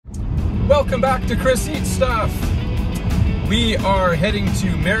welcome back to Chris Eats Stuff. We are heading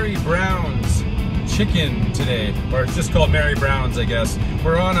to Mary Brown's Chicken today, or it's just called Mary Brown's, I guess.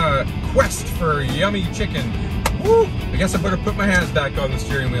 We're on a quest for yummy chicken. Woo! I guess I better put my hands back on the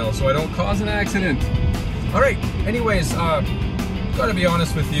steering wheel so I don't cause an accident. All right, anyways, gotta be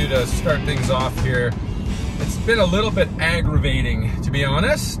honest with you to start things off here. It's been a little bit aggravating, to be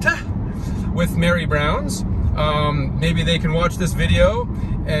honest, with Mary Brown's. Maybe they can watch this video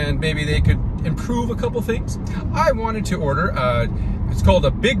and maybe they could improve a couple things. I wanted to order, it's called a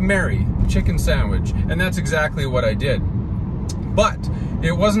Big Mary chicken sandwich, and that's exactly what I did. But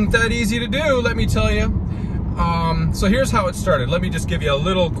it wasn't that easy to do, let me tell you. So here's how it started. Let me just give you a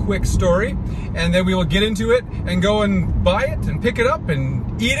little quick story, and then we will get into it and go and buy it and pick it up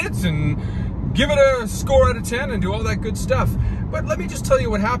and eat it and give it a score out of 10 and do all that good stuff. But let me just tell you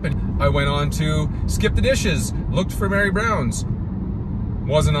what happened. I went on to Skip the Dishes, looked for Mary Brown's,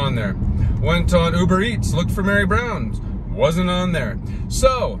 wasn't on there. Went on Uber Eats, looked for Mary Brown's, wasn't on there.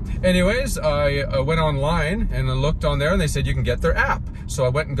 So anyways, I went online and I looked on there and they said you can get their app. So I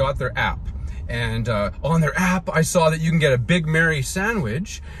went and got their app. And on their app, I saw that you can get a Big Mary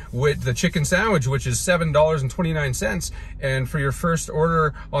sandwich with the chicken sandwich, which is $7.29. And for your first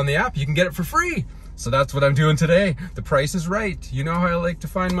order on the app, you can get it for free. So that's what I'm doing today. The price is right. You know how I like to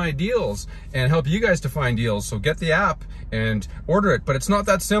find my deals and help you guys to find deals. So get the app and order it. But it's not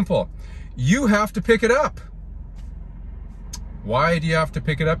that simple. You have to pick it up. Why do you have to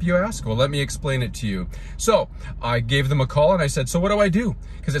pick it up, you ask? Well, let me explain it to you. So I gave them a call and I said, so what do I do?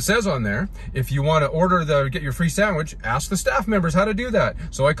 Because it says on there, if you want to get your free sandwich, ask the staff members how to do that.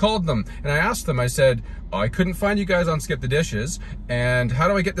 So I called them and I asked them, I said, I couldn't find you guys on Skip the Dishes, and how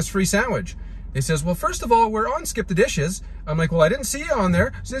do I get this free sandwich? They says, well, first of all, we're on Skip the Dishes. I'm like, well, I didn't see you on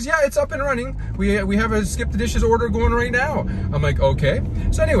there. He says, yeah, it's up and running. We have a Skip the Dishes order going right now. I'm like, okay.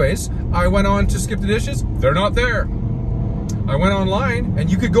 So anyways, I went on to Skip the Dishes. They're not there. I went online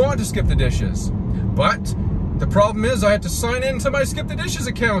and you could go on to Skip the Dishes. But the problem is I had to sign into my Skip the Dishes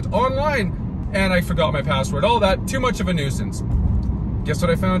account online and I forgot my password. All that, too much of a nuisance. Guess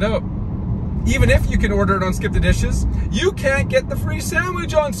what I found out? Even if you can order it on Skip the Dishes, you can't get the free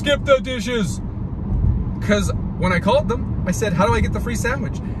sandwich on Skip the Dishes. Because when I called them, I said, how do I get the free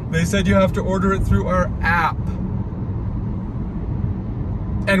sandwich? They said you have to order it through our app.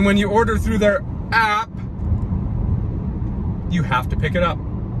 And when you order through their app, you have to pick it up.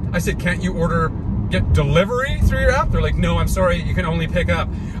 I said, can't you get delivery through your app? They're like, no, I'm sorry, you can only pick up.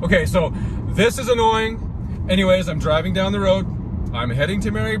 Okay, so this is annoying. Anyways, I'm driving down the road. I'm heading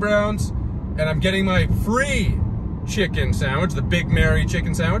to Mary Brown's and I'm getting my free chicken sandwich, the Big Mary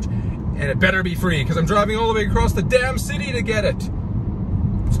chicken sandwich, and it better be free because I'm driving all the way across the damn city to get it.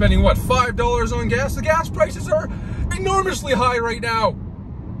 Spending what, $5 on gas? The gas prices are enormously high right now.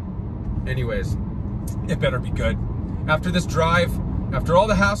 Anyways, it better be good. After this drive, after all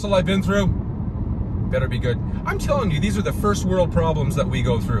the hassle I've been through, better be good. I'm telling you, these are the first world problems that we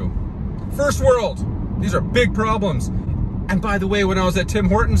go through. First world. These are big problems. And by the way, when I was at Tim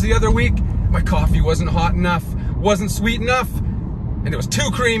Hortons the other week, my coffee wasn't hot enough, wasn't sweet enough, and it was too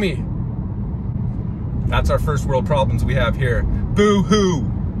creamy. That's our first world problems we have here.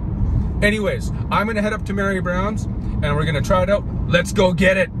 Boo-hoo. Anyways, I'm gonna head up to Mary Brown's and we're gonna try it out. Let's go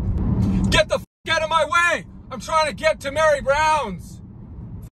get it. Get the f out of my way! I'm trying to get to Mary Brown's.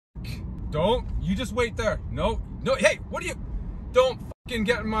 Don't, you just wait there. No, hey, what are you? Don't fucking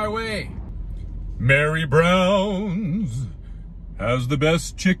get in my way. Mary Brown's has the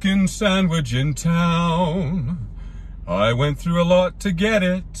best chicken sandwich in town. I went through a lot to get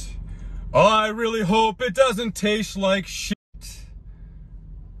it. I really hope it doesn't taste like shit.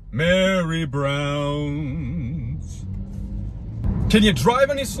 Mary Brown's. Can you drive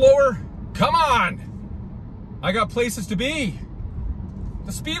any slower? Come on. I got places to be.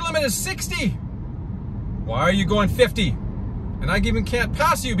 The speed limit is 60. Why are you going 50? And I even can't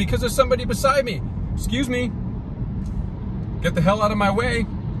pass you because there's somebody beside me. Excuse me. Get the hell out of my way.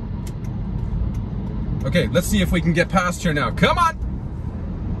 Okay, let's see if we can get past here now. Come on.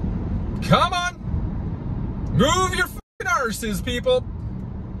 Come on. Move your f***ing arses, people.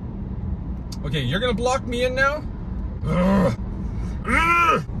 Okay, you're gonna block me in now? Ugh.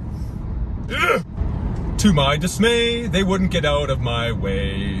 Ugh. Ugh. To my dismay, they wouldn't get out of my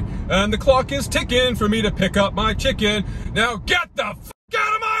way. And the clock is ticking for me to pick up my chicken. Now get the f***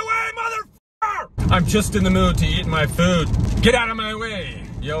 out of my way, motherfucker! I'm just in the mood to eat my food. Get out of my way,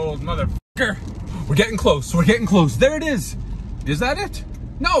 you old motherfucker. We're getting close, we're getting close. There it is. Is that it?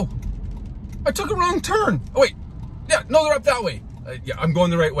 No. I took a wrong turn. Oh, wait. Yeah, no, they're up that way. Yeah, I'm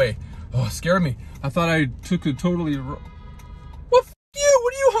going the right way. Oh, it scared me. I thought I took a totally wrong. Well, f you.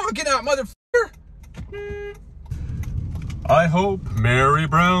 What are you honking that, motherfucker. I hope Mary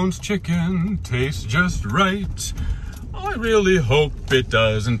Brown's chicken tastes just right. I really hope it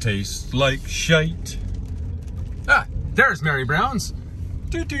doesn't taste like shite. Ah, there's Mary Brown's.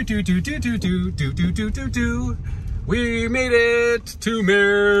 Do do do do do do do do do do do do. We made it to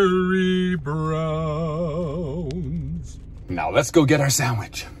Mary Brown's. Now let's go get our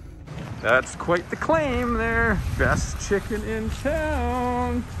sandwich. That's quite the claim there. Best chicken in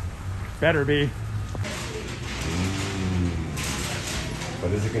town. Better be.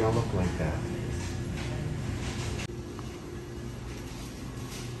 But is it gonna look like that?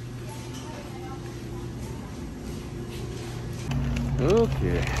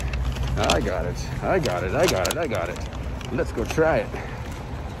 Okay, I got it. Let's go try it.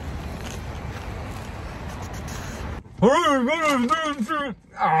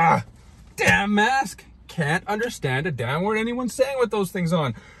 Ah, damn mask. Can't understand a damn word anyone's saying with those things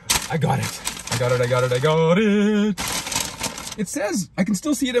on. I got it. It says, I can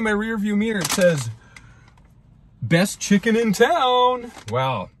still see it in my rear view mirror. It says, best chicken in town.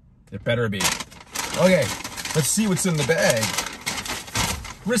 Well, it better be. Okay, let's see what's in the bag.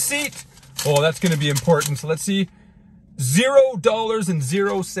 Receipt. Oh, that's going to be important. So let's see.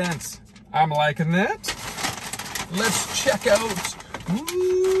 $0.00. I'm liking that. Let's check out.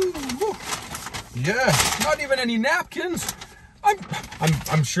 Ooh. Yeah, not even any napkins.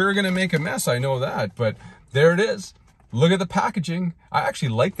 I'm sure going to make a mess. I know that, but there it is. Look at the packaging. I actually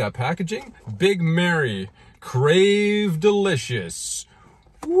like that packaging. Big Mary, crave delicious.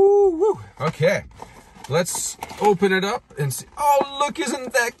 Woo woo. Okay. Let's open it up and see. Oh, look,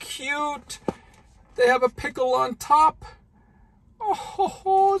 isn't that cute? They have a pickle on top.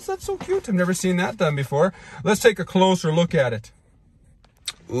 Oh, is that so cute? I've never seen that done before. Let's take a closer look at it.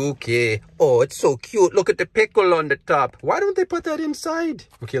 Okay. Oh, it's so cute. Look at the pickle on the top. Why don't they put that inside?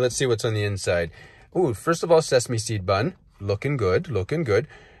 Okay, let's see what's on the inside. Ooh, first of all, sesame seed bun. Looking good.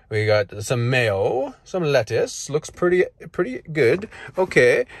 We got some mayo, some lettuce. Looks pretty good.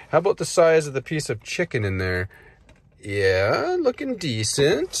 Okay, how about the size of the piece of chicken in there? Yeah, looking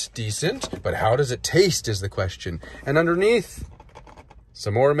decent. But how does it taste is the question. And underneath,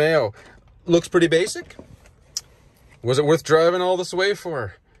 some more mayo. Looks pretty basic. Was it worth driving all this way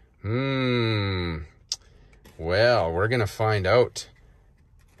for? Well, we're gonna find out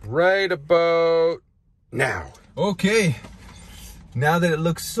right about now. Okay. Now that it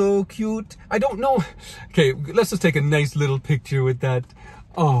looks so cute, I don't know. Okay, let's just take a nice little picture with that.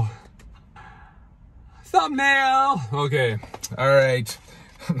 Oh, thumbnail. Okay, all right.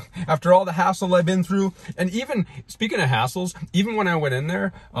 After all the hassle I've been through, and even, speaking of hassles, even when I went in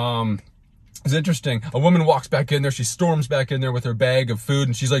there, it's interesting. A woman walks back in there, she storms back in there with her bag of food,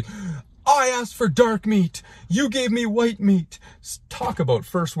 and she's like, I asked for dark meat. You gave me white meat. Talk about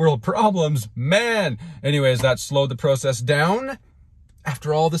first world problems, man. Anyways, that slowed the process down.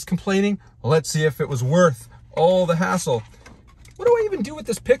 After all this complaining, let's see if it was worth all the hassle. What do I even do with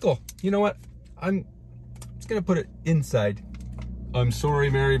this pickle? You know what? I'm just gonna put it inside. I'm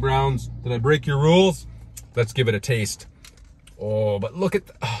sorry, Mary Brown's. Did I break your rules? Let's give it a taste. Oh, but look at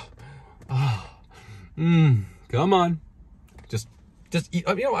come on. Just eat.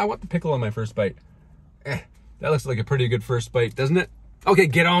 You know, I want the pickle on my first bite. That looks like a pretty good first bite, doesn't it? Okay,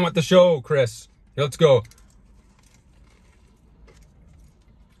 get on with the show, Chris. Let's go.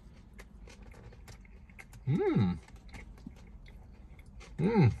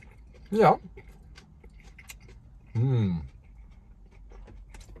 Yeah.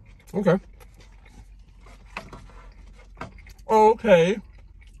 Okay. Okay.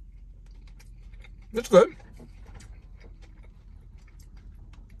 It's good.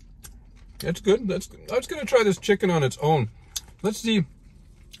 It's good. I was gonna try this chicken on its own. Let's see.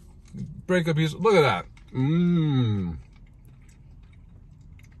 Break a piece. Look at that.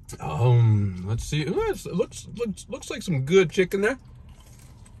 Let's see. Ooh, it looks like some good chicken there.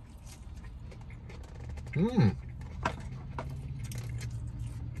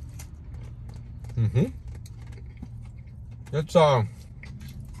 It's a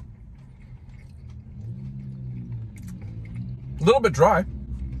little bit dry.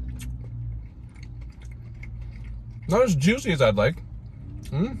 Not as juicy as I'd like.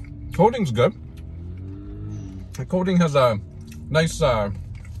 Coating's good. The coating has a nice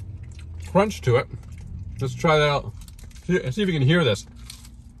crunch to it. Let's try that out. See if you can hear this.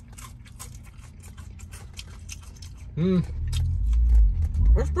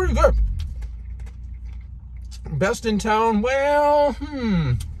 That's pretty good. Best in town? Well,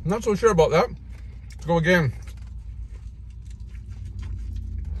 not so sure about that. Let's go again.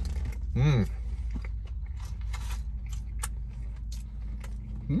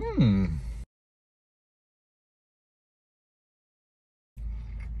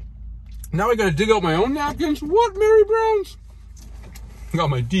 Now I gotta dig out my own napkins? What, Mary Brown's? Got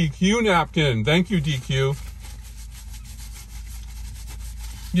my DQ napkin. Thank you, DQ.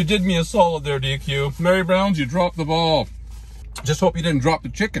 You did me a solid there, DQ. Mary Brown's, you dropped the ball. Just hope you didn't drop the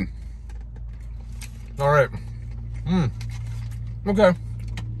chicken. All right. Okay.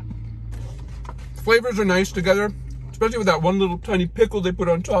 Flavors are nice together, especially with that one little tiny pickle they put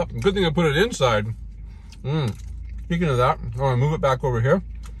on top. Good thing I put it inside. Speaking of that, I want to move it back over here.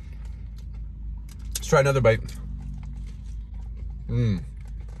 Let's try another bite.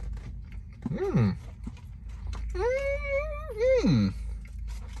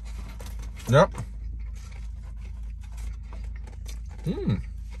 Yep.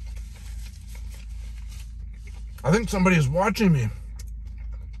 I think somebody is watching me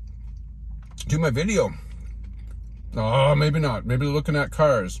do my video. Oh, maybe not. Maybe they're looking at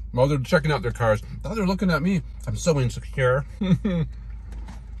cars. Well, they're checking out their cars. Now they're looking at me. I'm so insecure. I'm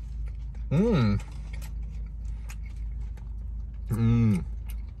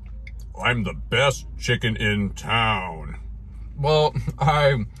the best chicken in town. Well,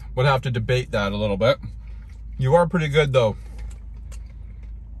 I would have to debate that a little bit. You are pretty good, though.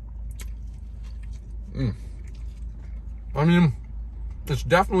 I mean, it's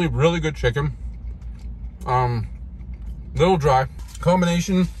definitely really good chicken. Little dry.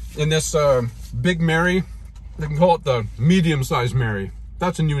 Combination in this Big Mary. They can call it the medium-sized Mary.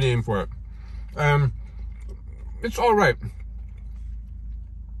 That's a new name for it. It's all right.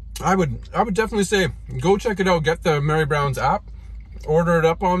 I would definitely say go check it out. Get the Mary Brown's app. Order it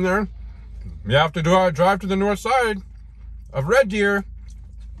up on there. You have to drive to the north side of Red Deer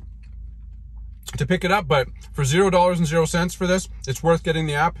to pick it up, but for $0.00 for this, it's worth getting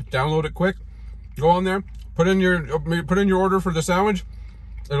the app. Download it quick. Go on there, put in your order for the sandwich.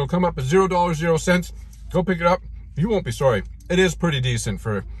 It'll come up at $0.00. Go pick it up. You won't be sorry. It is pretty decent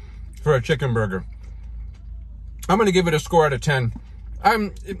for a chicken burger. I'm gonna give it a score out of 10.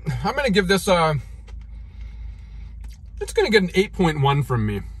 I'm gonna give this it's gonna get an 8.1 from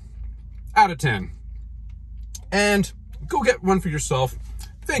me out of 10. And go get one for yourself.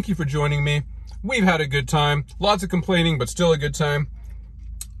 Thank you for joining me. We've had a good time. Lots of complaining, but still a good time.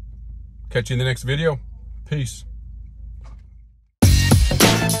 Catch you in the next video. Peace.